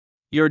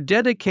Your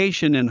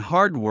dedication and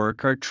hard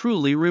work are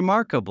truly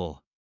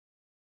remarkable.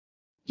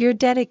 Your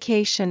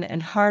dedication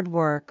and hard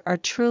work are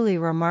truly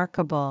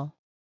remarkable.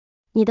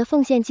 你的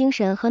奉献精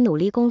神和努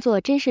力工作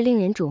真是令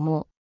人瞩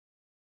目。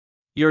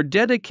Your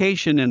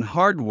dedication and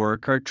hard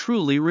work are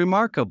truly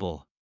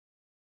remarkable.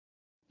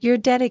 Your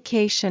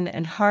dedication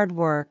and hard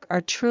work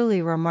are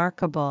truly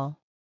remarkable.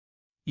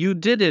 You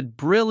did it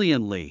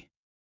brilliantly.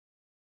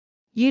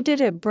 You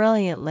did it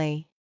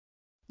brilliantly.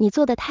 你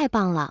做得太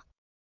棒了。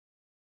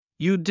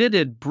You did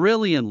it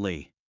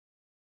brilliantly.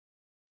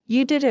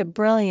 You did it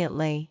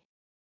brilliantly.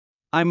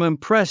 I'm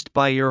impressed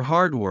by your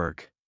hard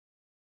work.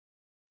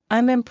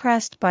 I'm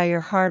impressed by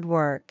your hard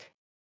work.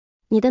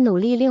 你的努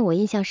力令我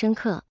印象深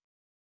刻。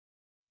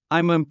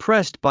I'm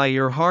impressed by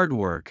your hard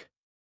work.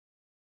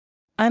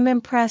 I'm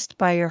impressed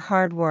by your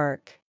hard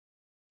work.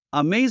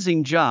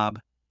 Amazing job,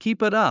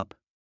 keep it up.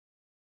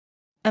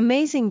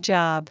 Amazing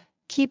job,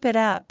 keep it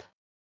up.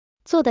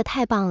 做得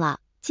太棒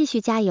了，继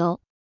续加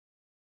油。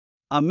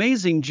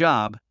Amazing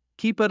job,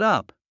 keep it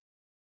up.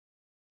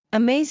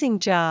 Amazing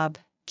job,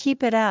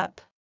 keep it up.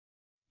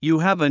 You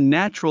have a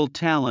natural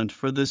talent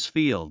for this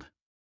field.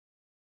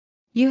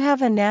 You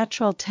have a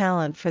natural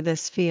talent for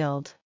this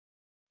field.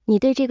 你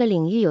对这个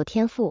领域有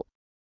天赋。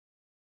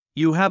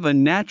You have a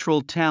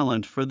natural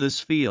talent for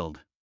this field.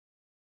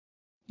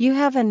 You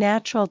have a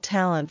natural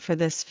talent for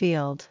this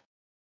field.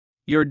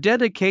 Your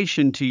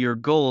dedication to your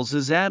goals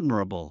is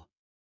admirable.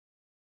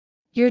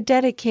 Your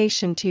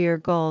dedication to your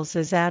goals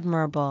is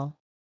admirable.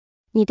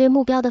 你对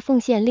目标的奉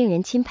献令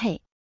人钦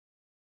佩。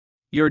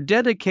Your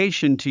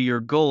dedication to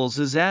your goals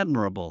is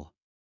admirable.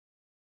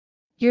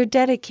 Your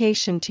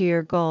dedication to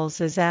your goals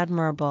is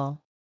admirable.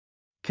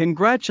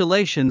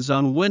 Congratulations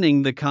on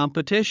winning the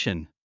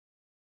competition.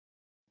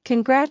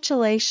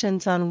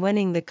 Congratulations on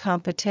winning the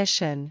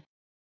competition.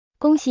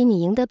 恭喜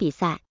你赢得比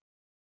赛。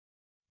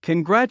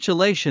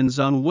Congratulations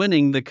on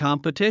winning the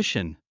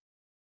competition.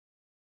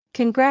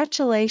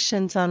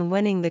 Congratulations on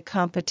winning the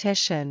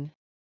competition.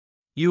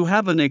 You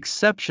have an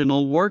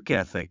exceptional work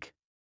ethic.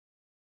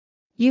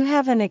 You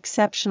have an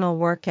exceptional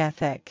work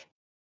ethic.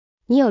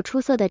 你有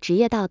出色的职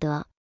业道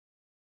德。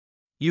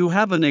You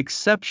have an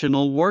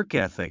exceptional work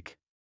ethic.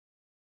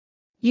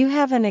 You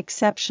have an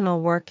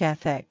exceptional work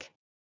ethic.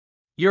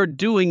 You're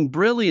doing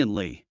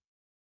brilliantly.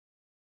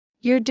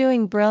 You're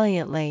doing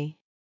brilliantly.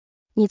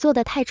 你做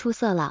得太出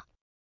色了。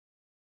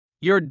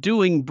You're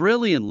doing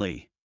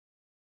brilliantly.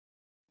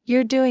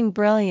 You're doing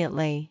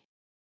brilliantly.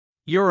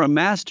 You're a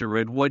master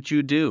at what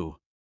you do.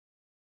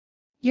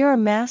 You're a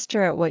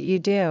master at what you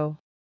do.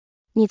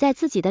 你在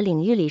自己的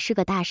领域里是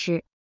个大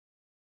师。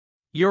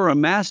You're a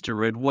master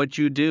at what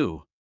you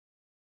do.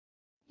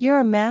 You're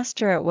a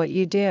master at what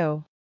you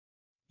do.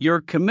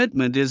 Your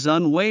commitment is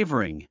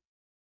unwavering.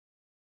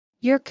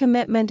 Your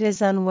commitment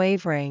is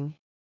unwavering.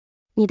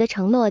 你的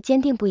承诺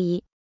坚定不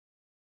移。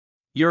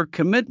Your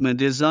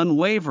commitment is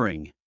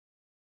unwavering.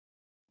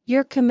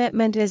 Your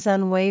commitment is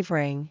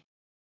unwavering.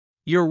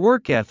 Your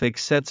work ethic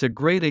sets a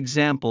great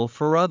example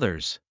for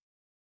others.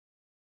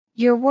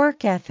 Your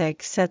work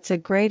ethic sets a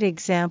great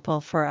example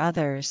for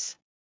others.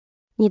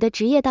 你的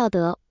职业道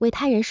德为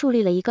他人树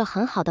立了一个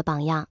很好的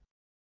榜样。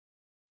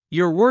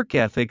Your work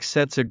ethic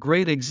sets a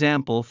great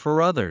example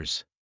for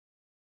others.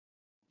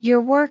 Your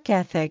work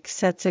ethic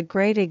sets a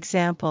great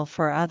example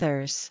for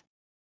others.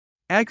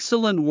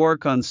 Excellent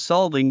work on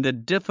solving the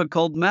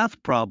difficult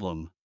math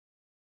problem.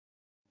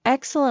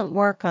 Excellent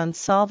work on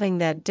solving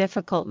that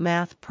difficult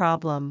math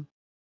problem.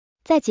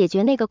 在解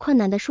决那个困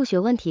难的数学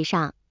问题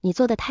上，你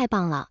做得太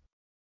棒了。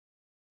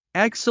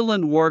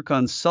Excellent work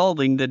on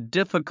solving the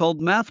difficult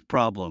math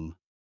problem.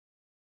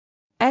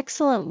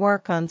 Excellent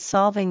work on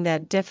solving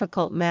that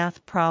difficult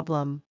math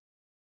problem.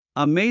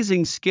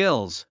 Amazing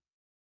skills.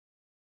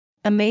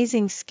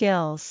 Amazing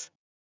skills.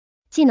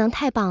 技能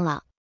太棒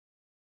了。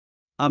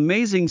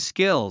Amazing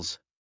skills.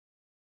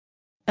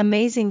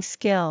 Amazing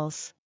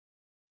skills.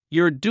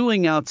 You're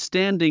doing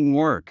outstanding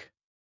work.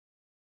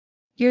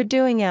 You're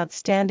doing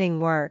outstanding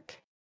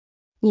work.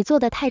 你做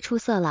得太出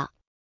色了。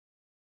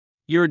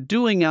You're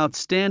doing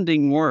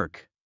outstanding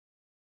work.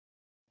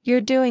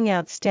 You're doing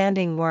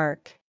outstanding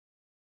work.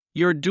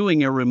 You're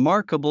doing a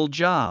remarkable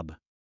job.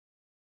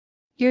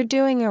 You're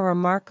doing a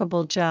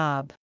remarkable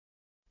job.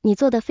 你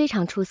做得非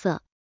常出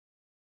色。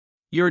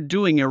You're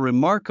doing a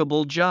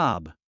remarkable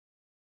job.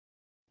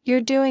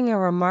 You're doing a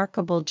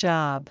remarkable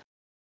job.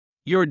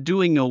 You're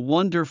doing a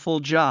wonderful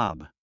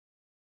job.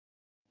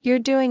 You're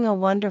doing a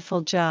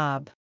wonderful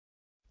job.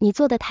 你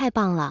做得太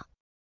棒了。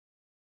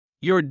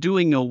You're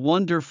doing a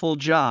wonderful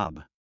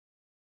job.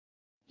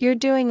 You're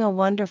doing a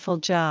wonderful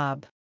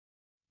job.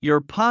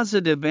 Your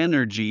positive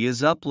energy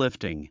is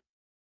uplifting.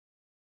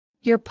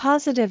 Your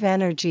positive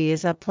energy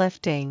is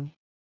uplifting.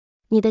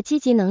 你的积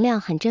极能量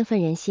很振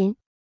奋人心。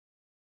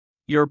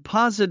Your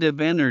positive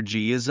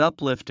energy is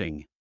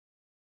uplifting.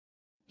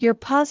 Your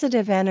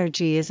positive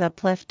energy is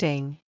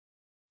uplifting.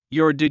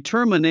 Your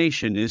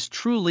determination is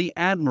truly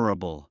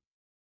admirable.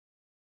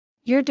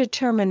 Your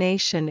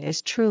determination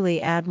is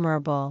truly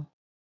admirable.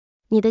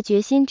 你的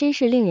决心真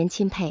是令人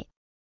钦佩。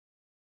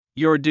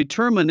Your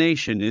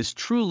determination is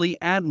truly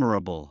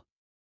admirable.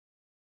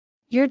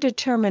 Your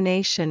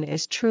determination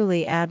is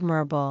truly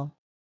admirable.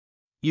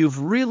 You've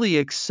really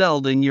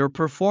excelled in your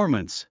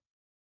performance.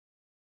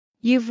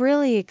 You've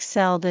really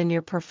excelled in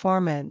your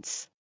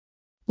performance.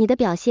 你的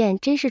表现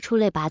真是出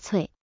类拔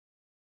萃。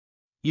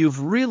You've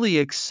really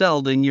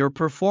excelled in your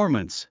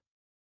performance.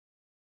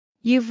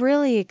 You've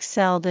really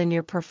excelled in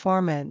your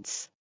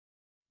performance.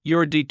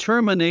 Your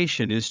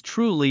determination is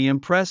truly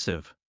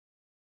impressive.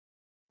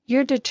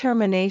 Your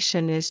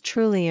determination is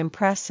truly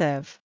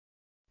impressive.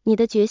 你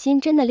的决心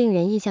真的令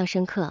人印象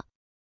深刻。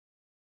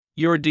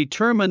Your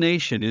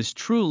determination is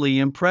truly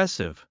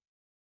impressive.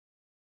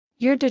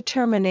 Your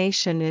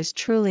determination is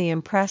truly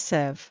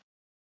impressive.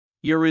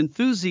 Your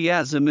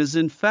enthusiasm is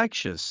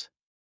infectious.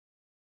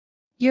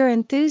 Your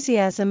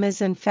enthusiasm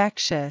is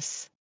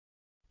infectious.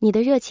 你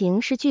的热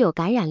情是具有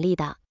感染力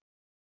的。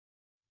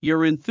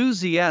Your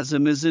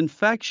enthusiasm is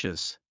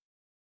infectious.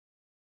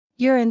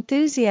 Your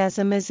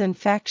enthusiasm is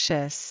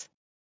infectious.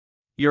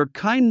 Your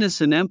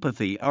kindness and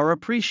empathy are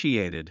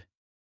appreciated.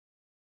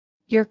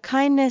 Your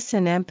kindness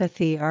and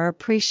empathy are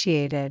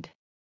appreciated.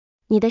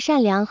 你的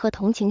善良和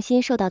同情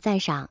心受到赞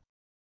赏。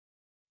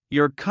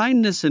Your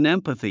kindness and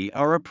empathy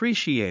are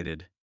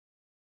appreciated.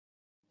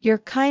 Your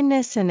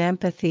kindness and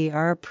empathy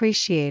are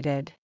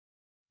appreciated.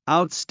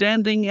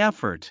 Outstanding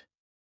effort.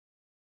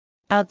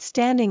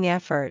 Outstanding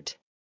effort.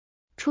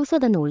 出色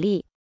的努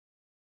力。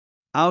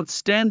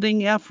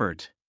Outstanding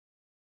effort.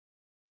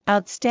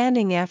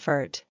 Outstanding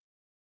effort.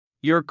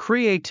 Your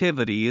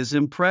creativity is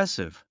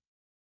impressive.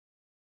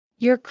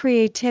 Your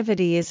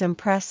creativity is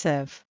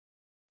impressive.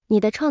 你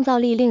的创造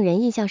力令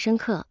人印象深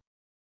刻。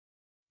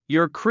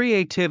Your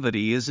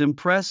creativity is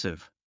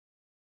impressive.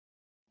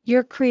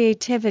 Your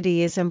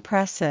creativity is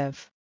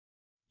impressive.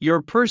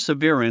 Your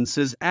perseverance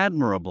is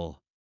admirable.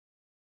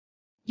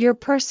 Your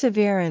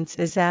perseverance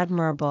is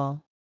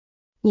admirable.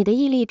 你的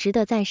毅力值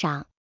得赞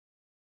赏。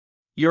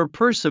Your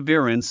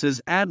perseverance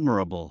is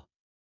admirable.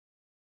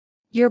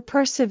 Your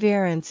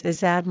perseverance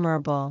is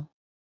admirable.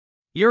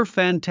 You're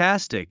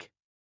fantastic.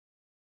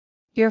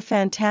 You're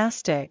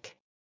fantastic.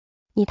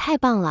 你太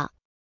棒了。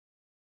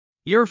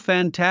You're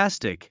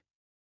fantastic.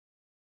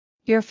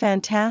 You're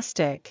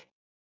fantastic.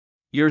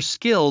 Your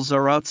skills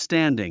are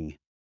outstanding.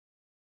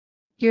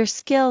 Your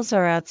skills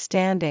are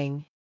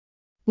outstanding.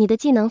 你的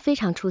技能非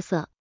常出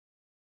色。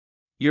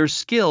Your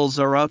skills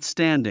are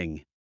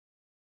outstanding.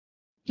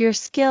 Your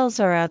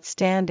skills are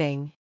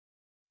outstanding.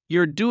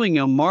 You're doing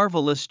a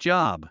marvelous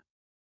job.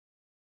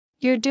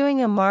 You're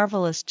doing a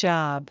marvelous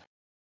job.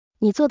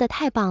 你做得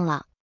太棒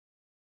了。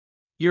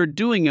You're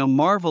doing a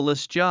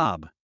marvelous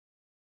job.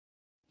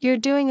 You're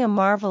doing a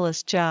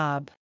marvelous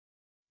job.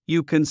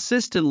 You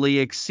consistently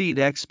exceed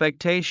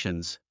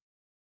expectations.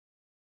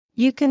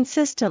 You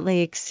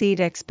consistently exceed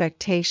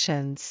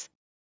expectations.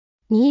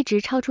 你一直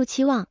超出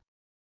期望。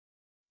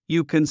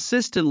You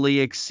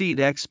consistently exceed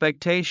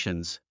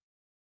expectations.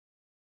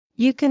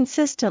 You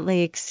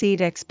consistently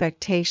exceed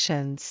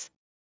expectations.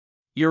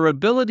 Your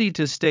ability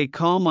to stay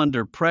calm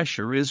under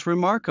pressure is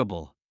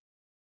remarkable.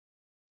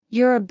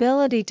 Your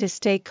ability to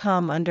stay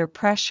calm under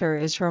pressure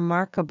is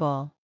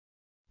remarkable.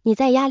 你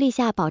在压力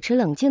下保持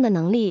冷静的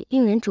能力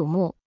令人瞩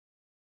目。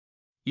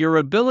Your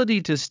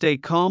ability to stay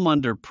calm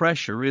under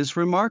pressure is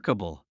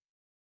remarkable.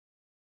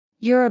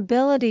 Your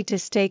ability to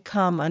stay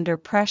calm under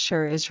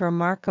pressure is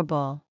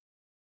remarkable.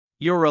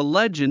 You're a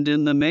legend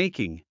in the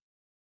making.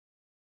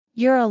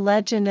 You're a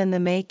legend in the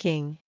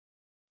making.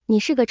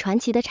 你是个传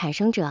奇的产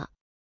生者。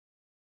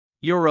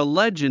You're a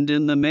legend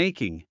in the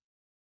making.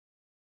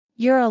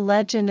 You're a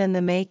legend in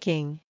the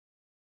making.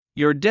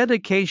 Your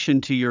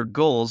dedication to your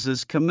goals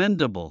is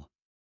commendable.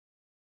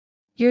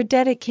 Your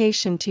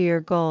dedication to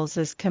your goals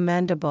is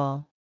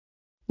commendable.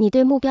 你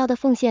对目标的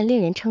奉献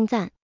令人称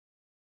赞。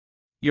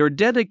Your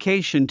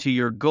dedication to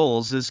your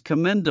goals is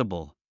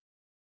commendable.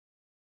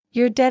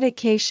 Your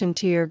dedication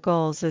to your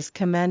goals is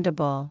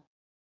commendable.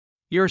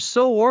 You're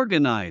so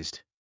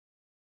organized.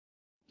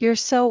 You're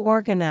so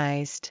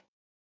organized.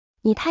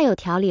 你太有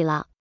条理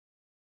了。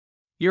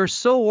You're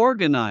so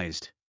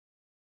organized.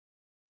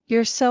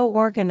 You're so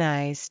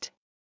organized.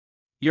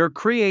 Your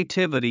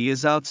creativity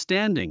is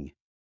outstanding.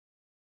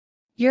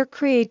 Your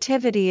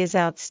creativity is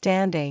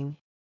outstanding.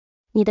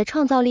 你的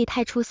创造力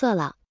太出色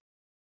了。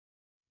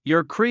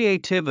Your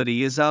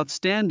creativity is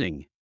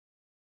outstanding.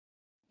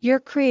 Your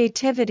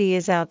creativity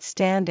is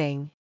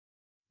outstanding.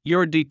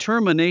 Your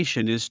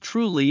determination is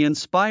truly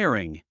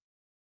inspiring.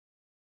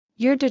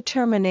 Your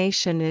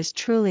determination is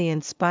truly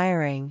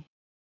inspiring.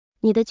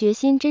 你的决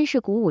心真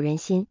是鼓舞人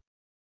心。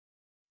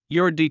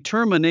Your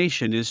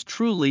determination is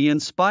truly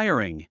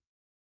inspiring.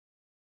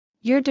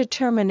 Your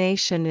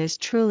determination is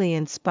truly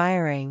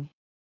inspiring.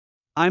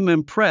 I'm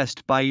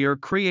impressed by your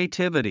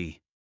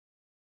creativity.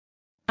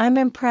 I'm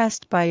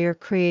impressed by your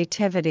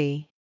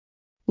creativity.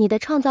 你的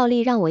创造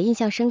力让我印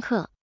象深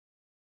刻。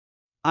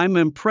I'm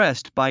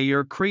impressed by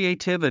your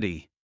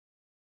creativity.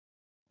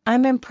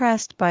 I'm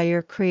impressed by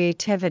your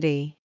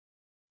creativity.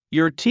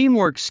 Your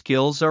teamwork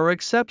skills are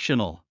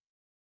exceptional.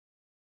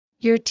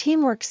 Your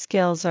teamwork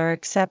skills are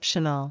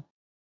exceptional.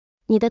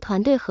 你的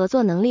团队合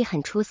作能力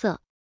很出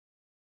色。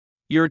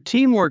Your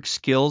teamwork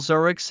skills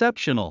are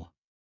exceptional.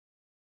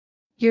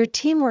 Your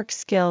teamwork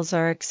skills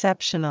are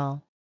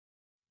exceptional.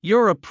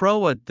 You're a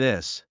pro at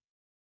this.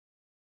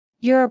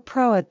 You're a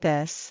pro at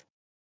this.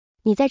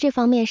 你在这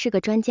方面是个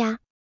专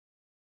家。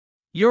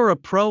You're a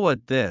pro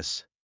at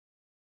this.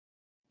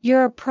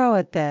 You're a pro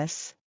at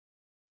this.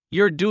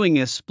 You're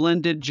doing a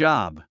splendid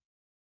job.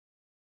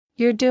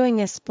 You're doing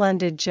a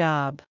splendid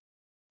job.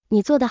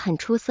 你做得很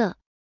出色。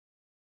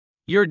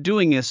You're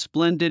doing a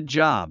splendid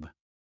job.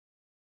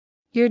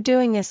 You're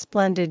doing a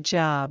splendid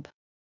job.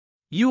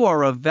 You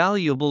are a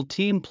valuable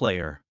team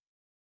player.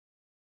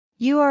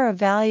 You are a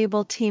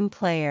valuable team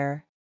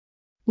player.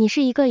 你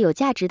是一个有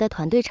价值的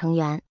团队成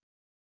员。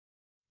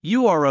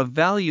You are a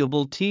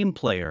valuable team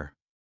player.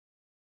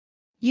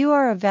 You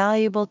are a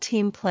valuable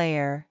team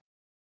player.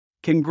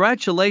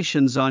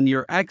 Congratulations on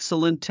your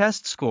excellent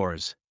test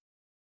scores.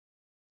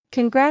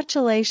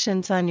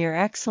 Congratulations on your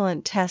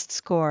excellent test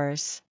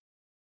scores.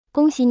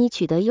 恭喜你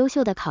取得优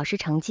秀的考试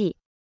成绩。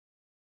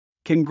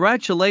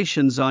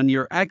Congratulations on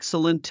your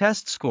excellent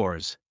test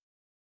scores.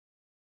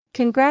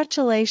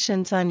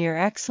 Congratulations on your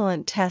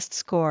excellent test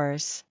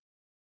scores.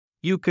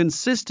 You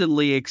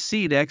consistently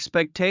exceed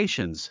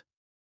expectations.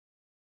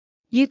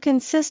 You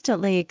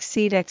consistently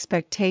exceed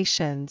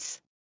expectations.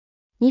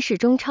 你始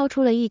终超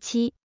出了预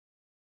期。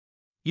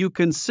You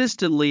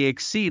consistently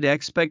exceed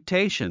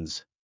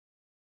expectations.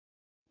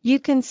 You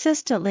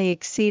consistently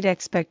exceed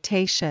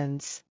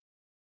expectations.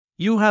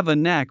 You have a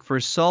knack for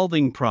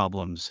solving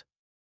problems.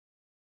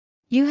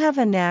 You have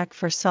a knack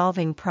for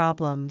solving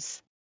problems.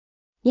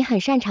 你很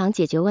擅长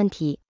解决问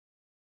题。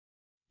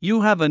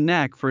You have a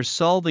knack for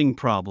solving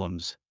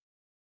problems.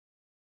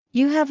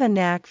 You have a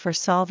knack for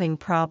solving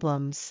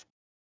problems.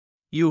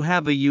 You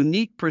have a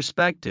unique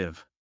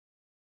perspective.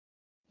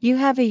 You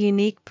have a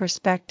unique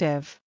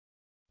perspective.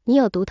 你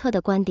有独特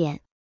的观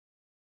点。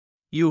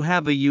You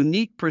have a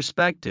unique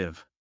perspective.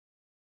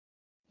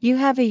 You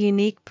have a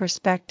unique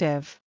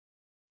perspective.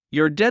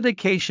 Your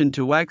dedication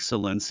to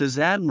excellence is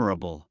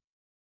admirable.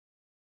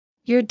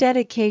 Your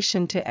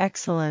dedication to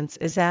excellence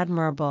is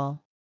admirable.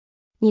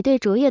 你对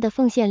卓越的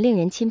奉献令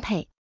人钦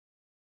佩。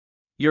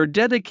Your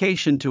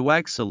dedication to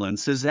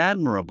excellence is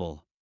admirable.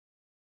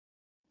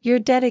 Your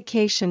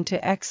dedication to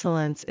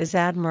excellence is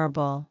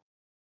admirable.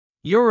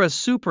 You're a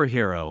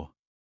superhero.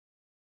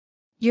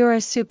 You're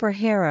a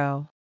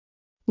superhero.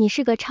 你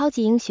是个超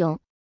级英雄。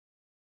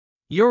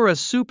You're a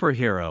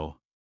superhero.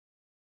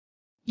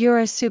 You're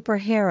a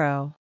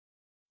superhero.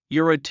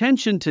 Your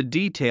attention to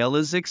detail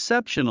is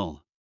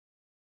exceptional.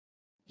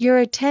 Your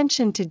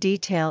attention to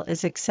detail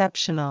is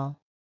exceptional.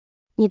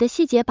 你的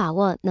细节把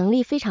握能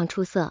力非常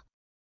出色。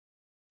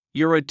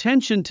Your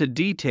attention to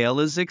detail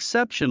is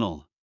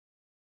exceptional.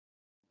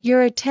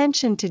 Your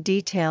attention to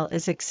detail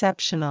is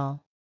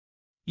exceptional.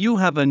 You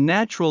have a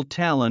natural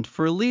talent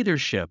for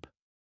leadership.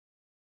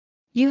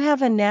 You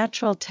have a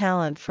natural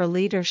talent for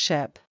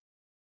leadership.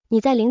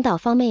 你在领导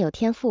方面有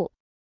天赋。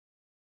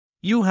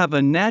You have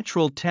a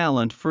natural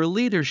talent for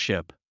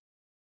leadership.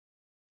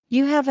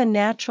 You have a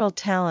natural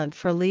talent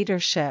for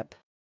leadership.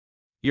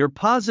 Your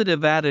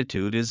positive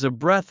attitude is a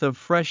breath of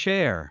fresh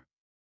air.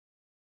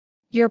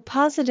 Your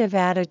positive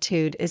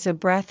attitude is a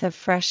breath of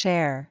fresh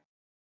air.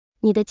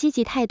 你的积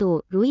极态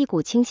度如一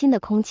股清新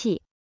的空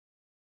气。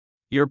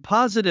Your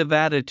positive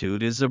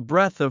attitude is a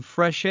breath of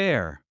fresh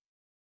air.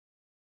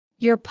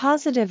 Your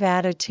positive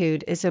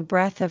attitude is a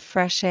breath of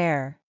fresh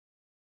air.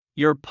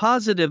 Your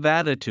positive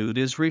attitude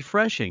is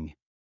refreshing.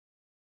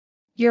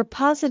 Your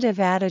positive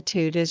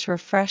attitude is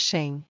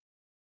refreshing.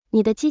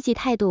 你的积极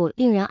态度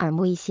令人耳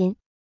目一新。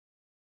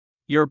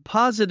Your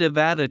positive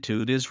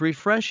attitude is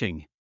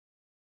refreshing.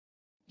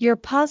 Your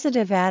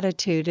positive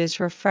attitude is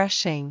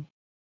refreshing.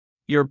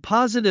 Your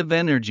positive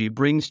energy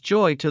brings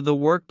joy to the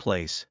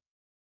workplace.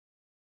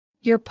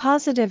 Your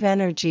positive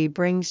energy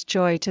brings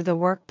joy to the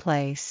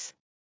workplace.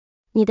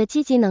 你的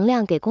积极能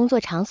量给工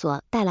作场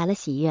所带来了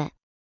喜悦。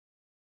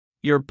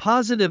Your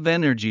positive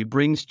energy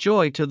brings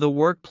joy to the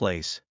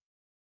workplace.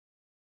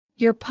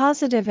 Your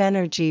positive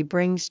energy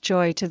brings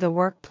joy to the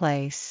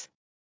workplace.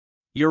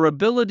 Your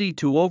ability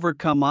to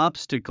overcome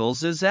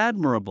obstacles is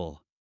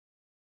admirable.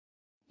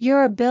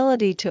 Your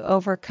ability to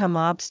overcome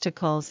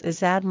obstacles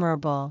is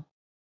admirable.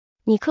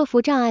 你克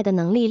服障碍的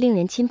能力令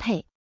人钦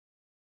佩。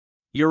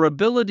Your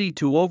ability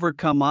to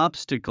overcome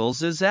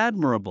obstacles is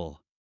admirable.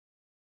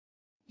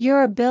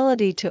 Your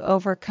ability to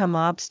overcome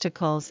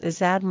obstacles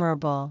is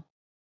admirable.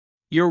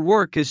 Your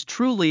work is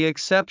truly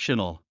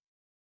exceptional.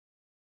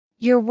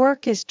 Your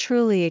work is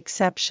truly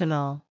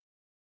exceptional.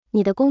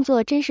 你的工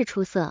作真是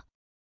出色。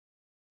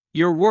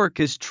Your work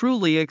is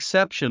truly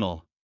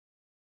exceptional.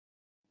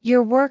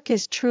 Your work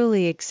is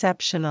truly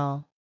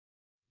exceptional.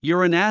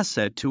 You're an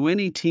asset to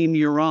any team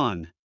you're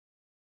on.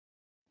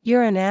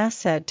 You're an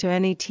asset to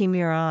any team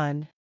you're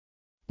on.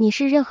 你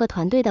是任何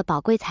团队的宝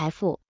贵财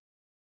富。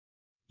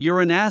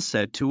You're an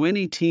asset to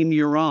any team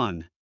you're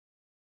on.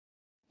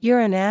 You're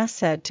an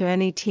asset to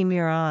any team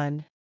you're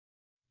on.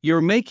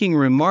 You're making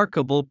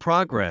remarkable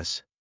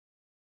progress.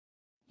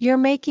 You're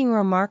making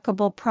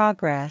remarkable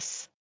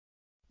progress.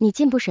 你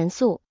进步神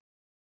速。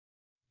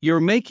 You're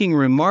making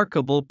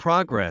remarkable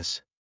progress.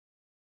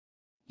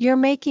 You're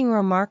making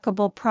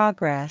remarkable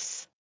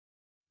progress.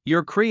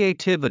 Your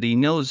creativity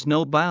knows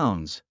no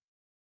bounds.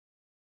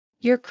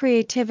 Your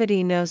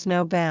creativity knows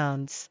no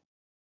bounds.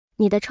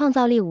 你的创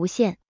造力无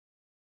限。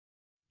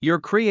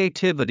 Your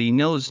creativity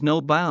knows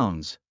no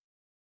bounds.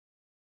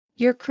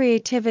 Your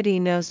creativity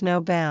knows no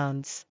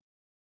bounds.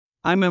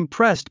 I'm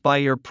impressed by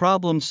your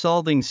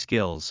problem-solving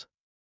skills.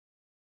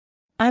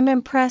 I'm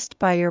impressed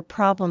by your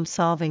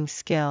problem-solving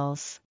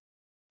skills.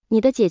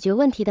 你的解决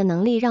问题的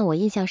能力让我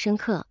印象深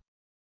刻。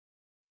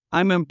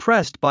 I'm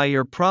impressed by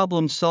your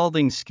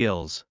problem-solving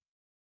skills.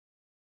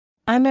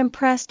 I'm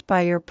impressed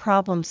by your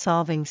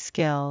problem-solving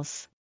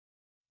skills.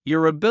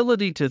 Your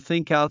ability to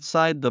think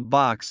outside the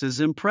box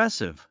is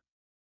impressive.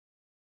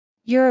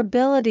 Your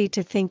ability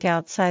to think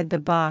outside the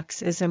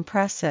box is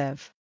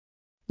impressive.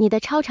 你的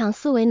超常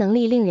思维能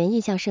力令人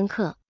印象深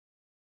刻。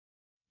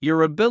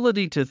 Your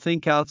ability to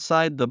think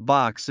outside the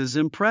box is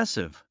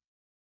impressive.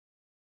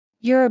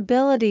 Your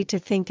ability to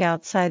think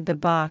outside the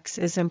box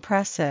is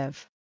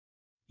impressive.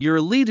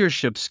 Your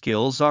leadership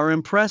skills are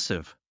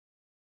impressive.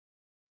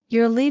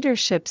 Your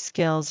leadership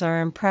skills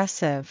are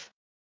impressive.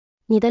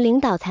 你的领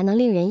导才能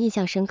令人印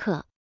象深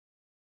刻。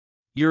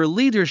 Your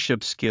leadership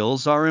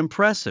skills are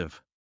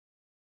impressive.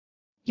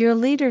 Your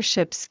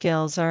leadership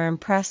skills are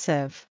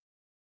impressive.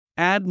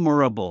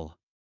 Admirable.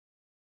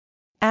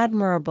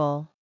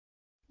 Admirable.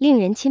 令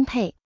人钦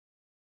佩。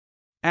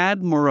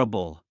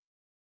 Admirable.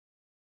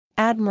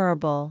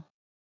 Admirable.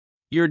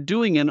 You're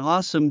doing an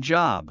awesome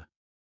job.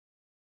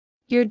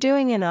 You're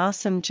doing an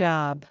awesome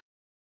job.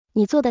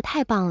 你做得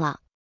太棒了。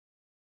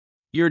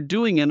 You're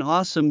doing an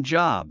awesome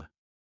job.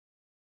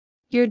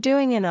 You're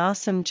doing an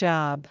awesome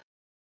job.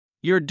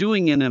 You're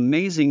doing an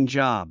amazing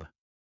job.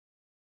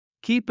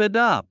 Keep it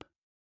up.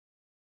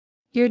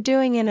 You're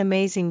doing an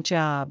amazing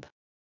job.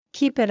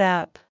 Keep it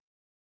up.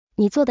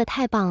 你做得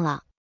太棒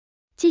了。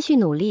继续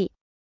努力。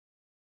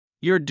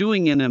 You're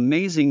doing an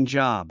amazing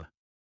job.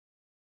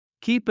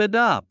 Keep it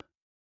up.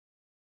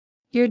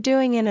 You're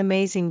doing an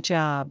amazing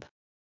job.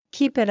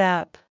 Keep it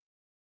up.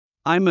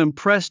 I'm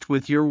impressed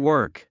with your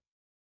work.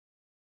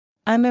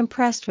 I'm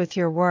impressed with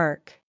your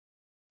work.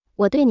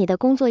 我对你的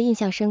工作印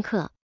象深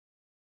刻。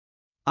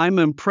 I'm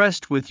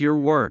impressed with your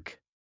work.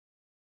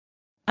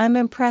 I'm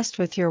impressed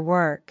with your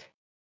work.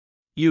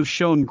 You've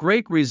shown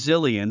great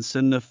resilience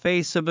in the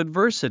face of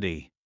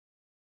adversity.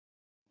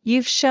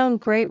 You've shown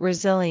great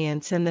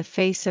resilience in the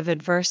face of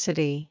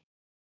adversity.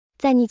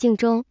 在逆境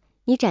中，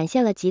你展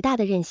现了极大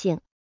的韧性。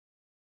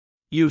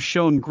 You've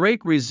shown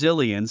great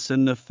resilience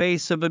in the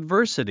face of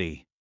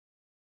adversity.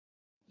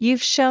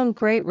 You've shown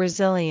great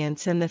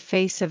resilience in the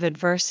face of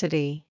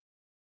adversity.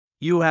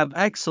 You have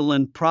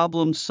excellent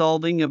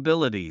problem-solving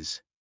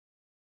abilities.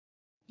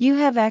 You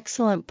have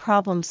excellent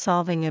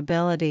problem-solving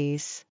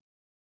abilities.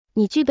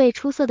 你具备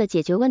出色的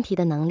解决问题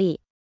的能力。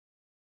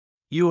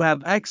 You have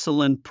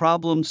excellent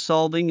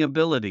problem-solving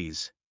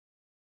abilities.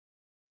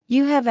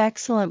 You have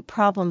excellent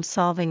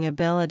problem-solving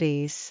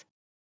abilities.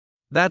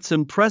 That's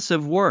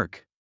impressive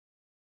work.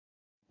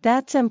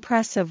 That's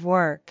impressive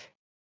work.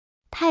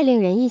 太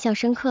令人印象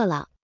深刻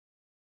了。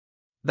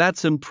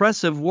 That's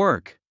impressive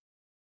work.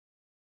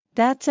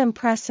 That's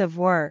impressive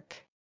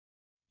work.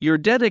 Your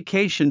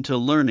dedication to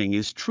learning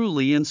is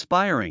truly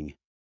inspiring.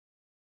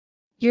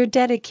 Your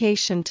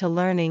dedication to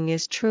learning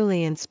is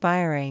truly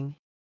inspiring.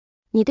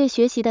 你对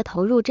学习的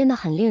投入真的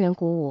很令人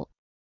鼓舞。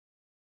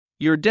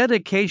 Your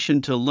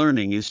dedication to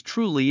learning is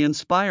truly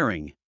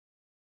inspiring.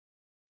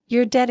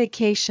 Your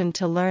dedication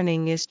to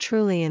learning is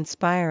truly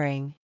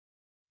inspiring.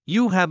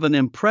 You have an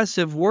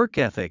impressive work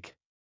ethic.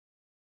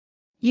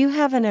 You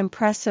have an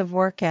impressive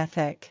work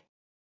ethic.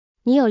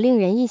 你有令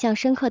人印象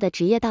深刻的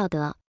职业道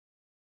德。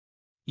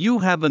 You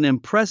have an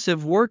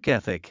impressive work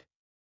ethic.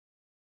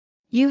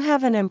 You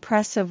have an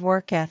impressive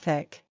work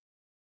ethic.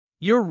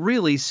 You're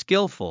really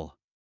skillful.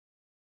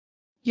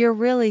 You're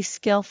really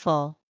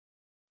skillful.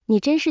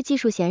 你真是技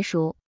术娴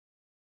熟。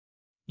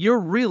 You're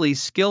really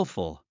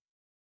skillful.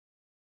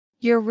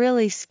 You're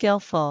really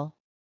skillful.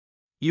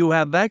 You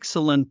have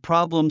excellent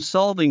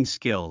problem-solving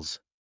skills.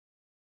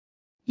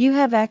 You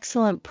have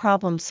excellent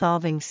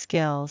problem-solving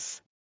skills.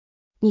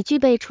 你具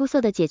备出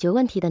色的解决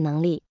问题的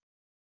能力。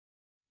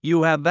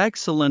 You have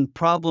excellent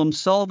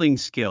problem-solving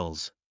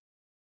skills.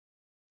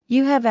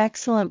 You have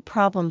excellent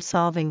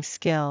problem-solving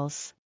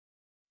skills.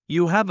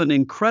 You have an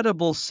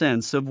incredible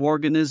sense of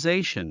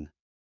organization.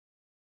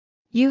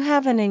 You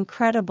have an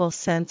incredible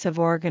sense of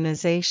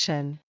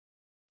organization.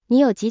 你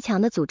有极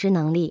强的组织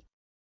能力。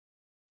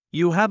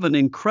 You have an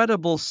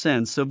incredible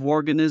sense of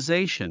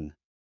organization.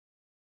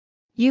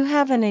 You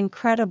have an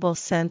incredible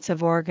sense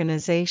of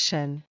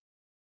organization.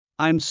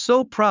 I'm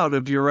so proud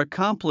of your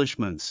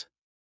accomplishments.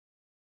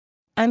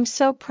 I'm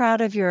so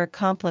proud of your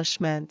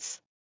accomplishments.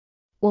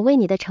 我为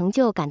你的成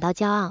就感到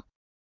骄傲。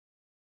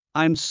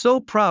 I'm so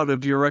proud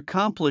of your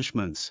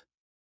accomplishments.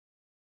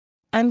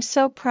 I'm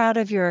so proud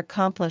of your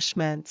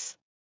accomplishments.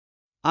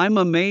 I'm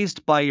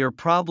amazed by your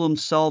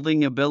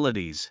problem-solving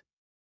abilities.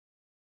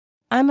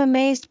 I'm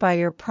amazed by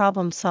your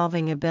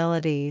problem-solving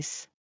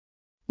abilities.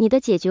 你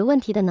的解决问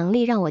题的能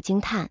力让我惊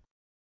叹。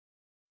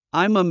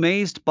I'm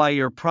amazed by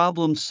your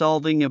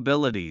problem-solving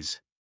abilities.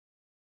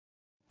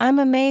 I'm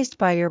amazed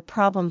by your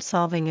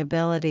problem-solving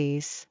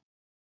abilities.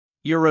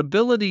 Your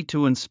ability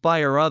to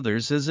inspire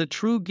others is a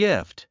true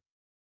gift.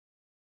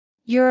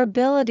 Your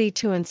ability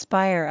to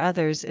inspire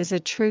others is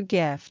a true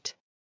gift.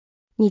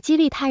 你激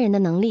励他人的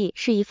能力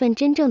是一份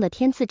真正的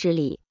天赐之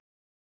礼。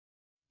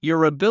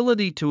Your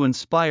ability to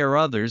inspire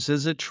others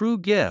is a true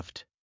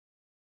gift.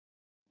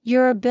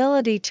 Your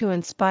ability to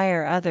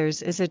inspire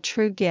others is a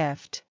true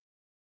gift.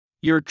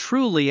 You're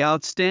truly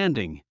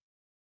outstanding.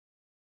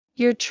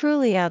 You're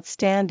truly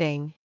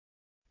outstanding.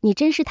 你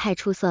真是太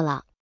出色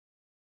了。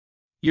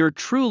You're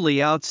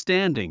truly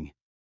outstanding.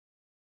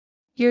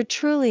 You're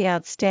truly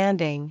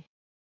outstanding.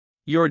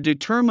 Your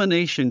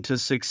determination to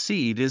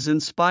succeed is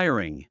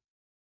inspiring.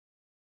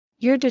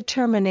 Your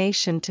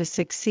determination to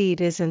succeed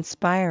is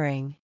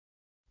inspiring.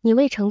 你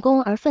为成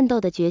功而奋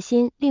斗的决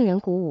心令人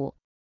鼓舞。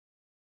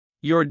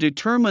Your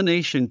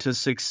determination to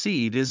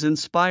succeed is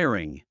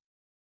inspiring.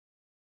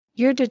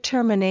 Your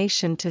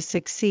determination to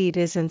succeed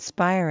is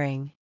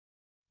inspiring.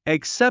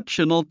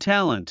 Exceptional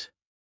talent.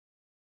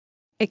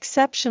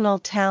 Exceptional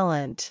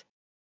talent.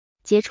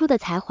 傑出的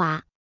才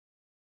華。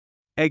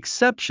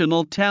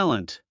Exceptional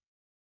talent.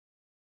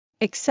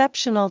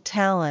 Exceptional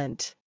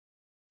talent.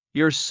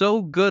 You're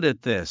so good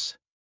at this.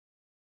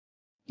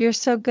 You're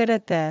so good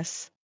at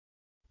this.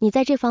 你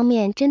在这方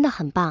面真的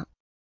很棒。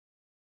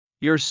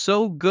You're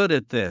so good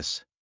at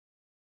this.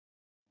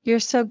 You're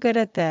so good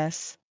at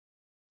this.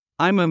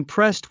 I'm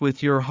impressed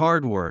with your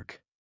hard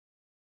work.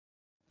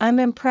 I'm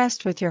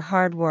impressed with your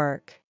hard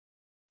work.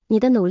 你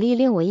的努力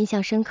令我印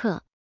象深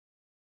刻。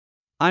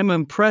I'm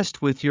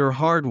impressed with your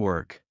hard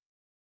work.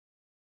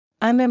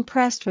 I'm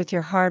impressed with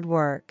your hard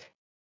work.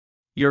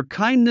 Your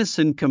kindness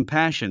and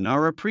compassion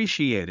are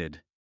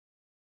appreciated.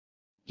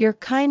 Your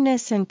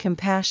kindness and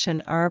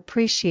compassion are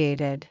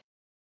appreciated.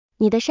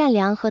 你的善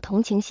良和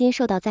同情心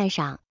受到赞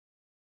赏。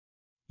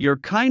Your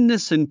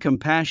kindness and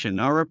compassion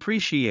are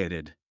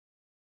appreciated.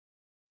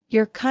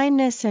 Your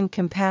kindness and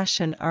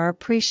compassion are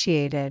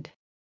appreciated.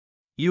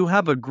 You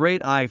have a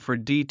great eye for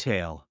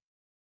detail.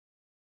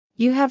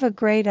 You have a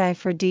great eye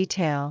for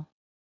detail.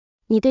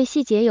 你对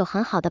细节有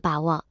很好的把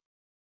握。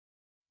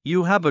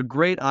You have a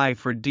great eye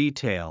for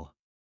detail.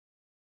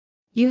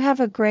 You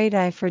have a great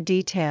eye for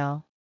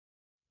detail.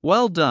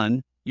 Well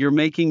done, you're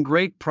making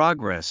great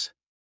progress.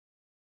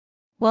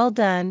 Well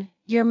done,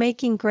 you're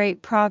making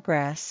great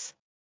progress.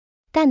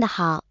 干得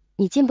好，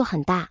你进步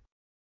很大。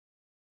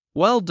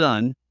Well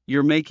done,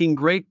 you're making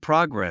great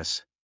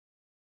progress.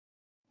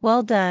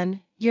 Well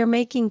done, you're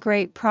making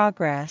great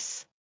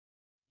progress.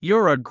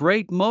 You're a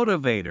great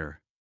motivator.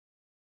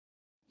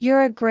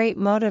 You're a great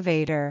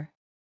motivator.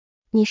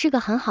 你是个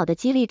很好的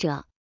激励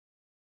者。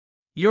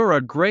You're a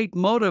great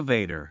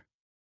motivator.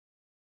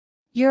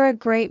 You're a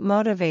great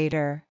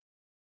motivator.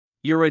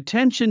 Your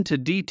attention to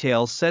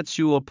detail sets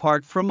you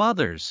apart from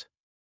others.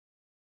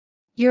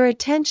 Your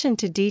attention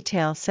to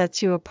detail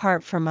sets you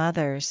apart from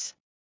others.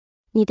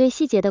 你对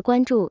细节的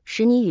关注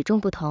使你与众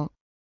不同。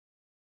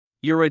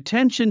Your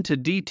attention to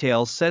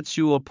detail sets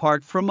you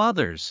apart from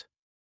others.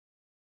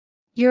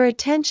 Your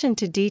attention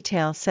to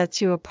detail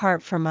sets you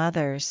apart from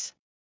others.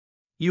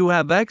 You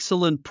have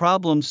excellent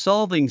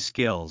problem-solving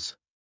skills.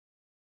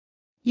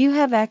 You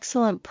have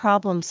excellent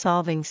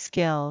problem-solving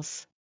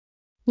skills.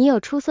 你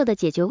有出色的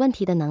解决问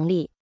题的能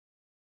力。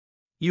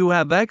You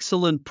have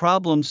excellent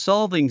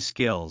problem-solving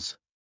skills.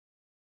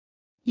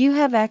 You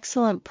have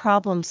excellent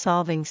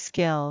problem-solving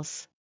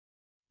skills.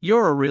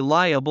 You're a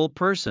reliable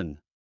person.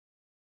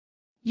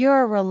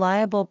 You're a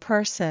reliable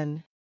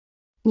person.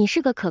 你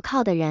是个可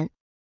靠的人。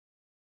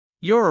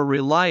You're a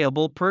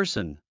reliable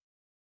person.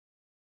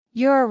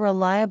 You're a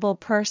reliable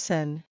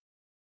person.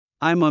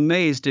 I'm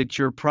amazed at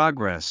your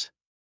progress.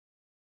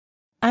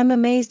 I'm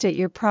amazed at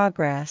your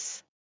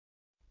progress.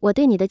 我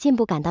对你的进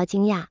步感到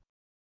惊讶。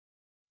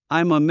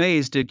I'm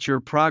amazed at your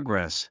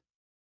progress.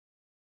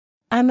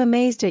 I'm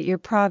amazed at your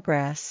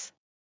progress.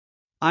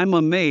 I'm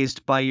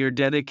amazed by your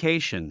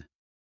dedication.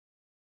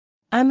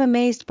 I'm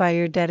amazed by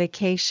your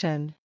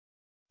dedication.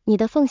 你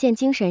的奉献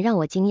精神让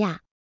我惊讶。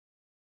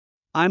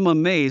I'm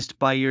amazed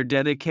by your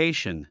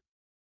dedication.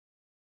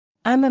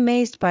 I'm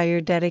amazed by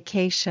your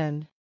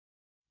dedication.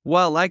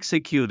 Well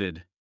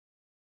executed.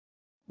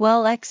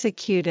 Well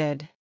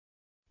executed.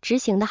 执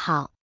行得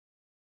好。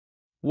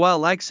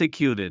Well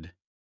executed.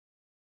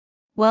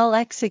 Well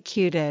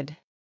executed.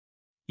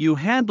 You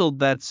handled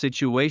that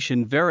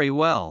situation very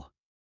well.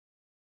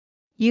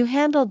 You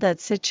handled that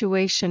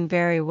situation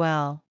very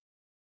well.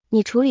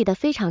 你处理得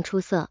非常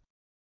出色。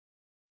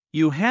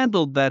You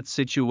handled that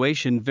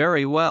situation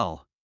very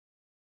well.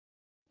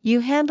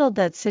 You handled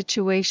that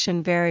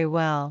situation very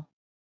well.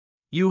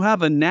 You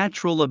have a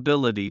natural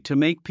ability to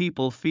make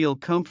people feel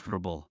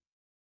comfortable.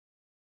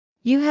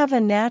 You have a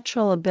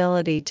natural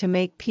ability to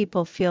make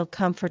people feel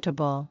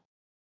comfortable.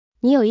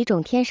 你有一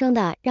种天生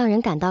的让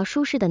人感到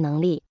舒适的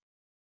能力。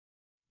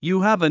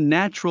You have a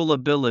natural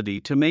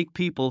ability to make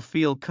people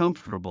feel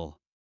comfortable.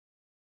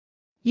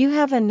 You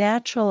have a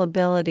natural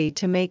ability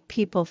to make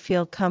people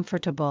feel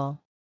comfortable.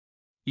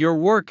 Your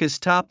work is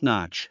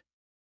top-notch.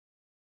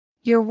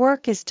 Your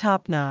work is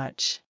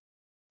top-notch.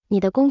 你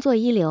的工作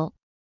一流。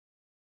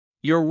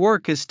Your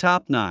work is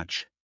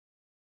top-notch.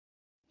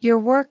 Your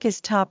work is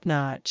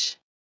top-notch.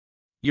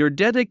 Your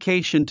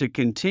dedication to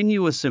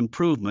continuous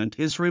improvement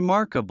is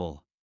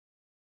remarkable.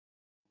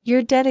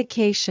 Your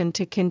dedication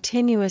to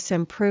continuous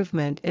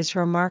improvement is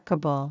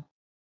remarkable.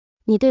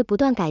 你对不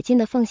断改进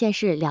的奉献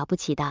是了不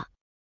起的。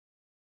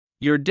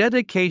Your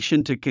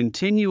dedication to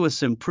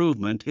continuous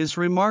improvement is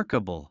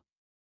remarkable.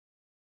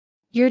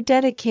 Your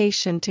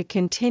dedication to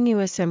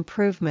continuous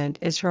improvement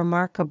is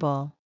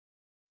remarkable.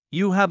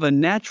 You have a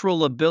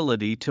natural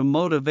ability to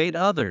motivate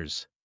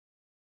others.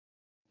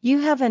 You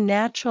have a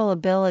natural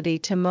ability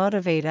to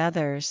motivate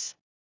others.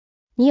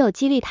 你有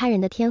激励他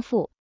人的天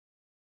赋。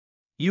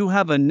You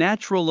have a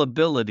natural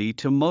ability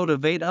to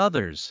motivate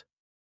others.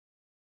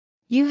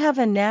 You have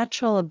a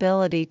natural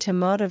ability to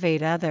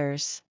motivate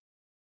others.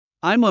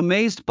 I'm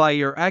amazed by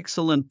your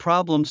excellent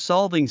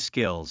problem-solving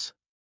skills.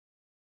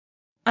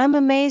 I'm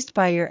amazed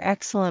by your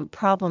excellent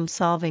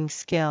problem-solving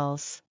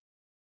skills.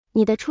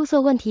 你的出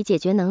色问题解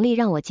决能力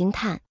让我惊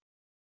叹。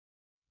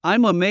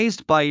I'm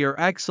amazed by your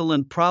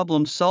excellent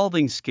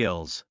problem-solving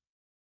skills.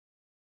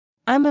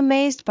 I'm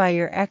amazed by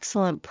your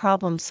excellent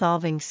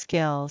problem-solving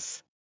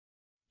skills.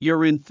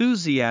 Your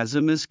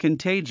enthusiasm is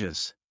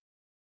contagious.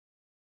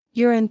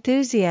 Your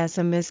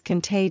enthusiasm is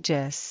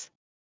contagious.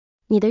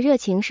 你的热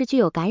情是具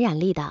有感染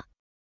力的。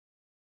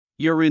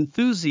Your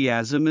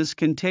enthusiasm is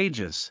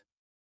contagious.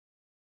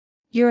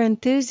 Your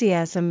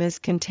enthusiasm is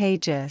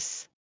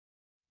contagious.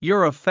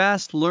 You're a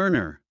fast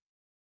learner.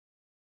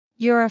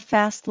 You're a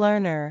fast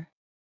learner.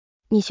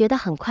 你学得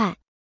很快。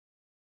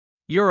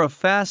You're a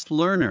fast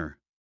learner.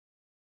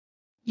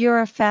 You're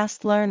a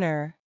fast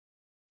learner.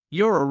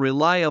 You're a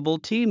reliable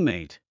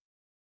teammate.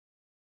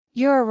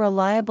 You're a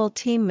reliable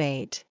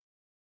teammate.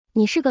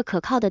 你是个可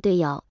靠的队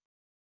友。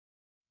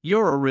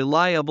You're a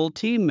reliable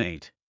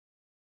teammate.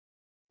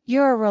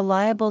 You're a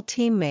reliable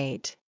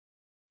teammate.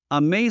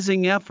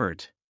 Amazing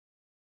effort.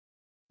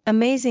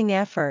 Amazing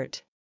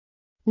effort.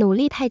 努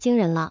力太惊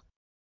人了。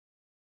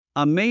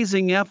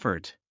Amazing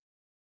effort.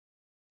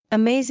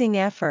 Amazing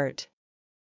effort.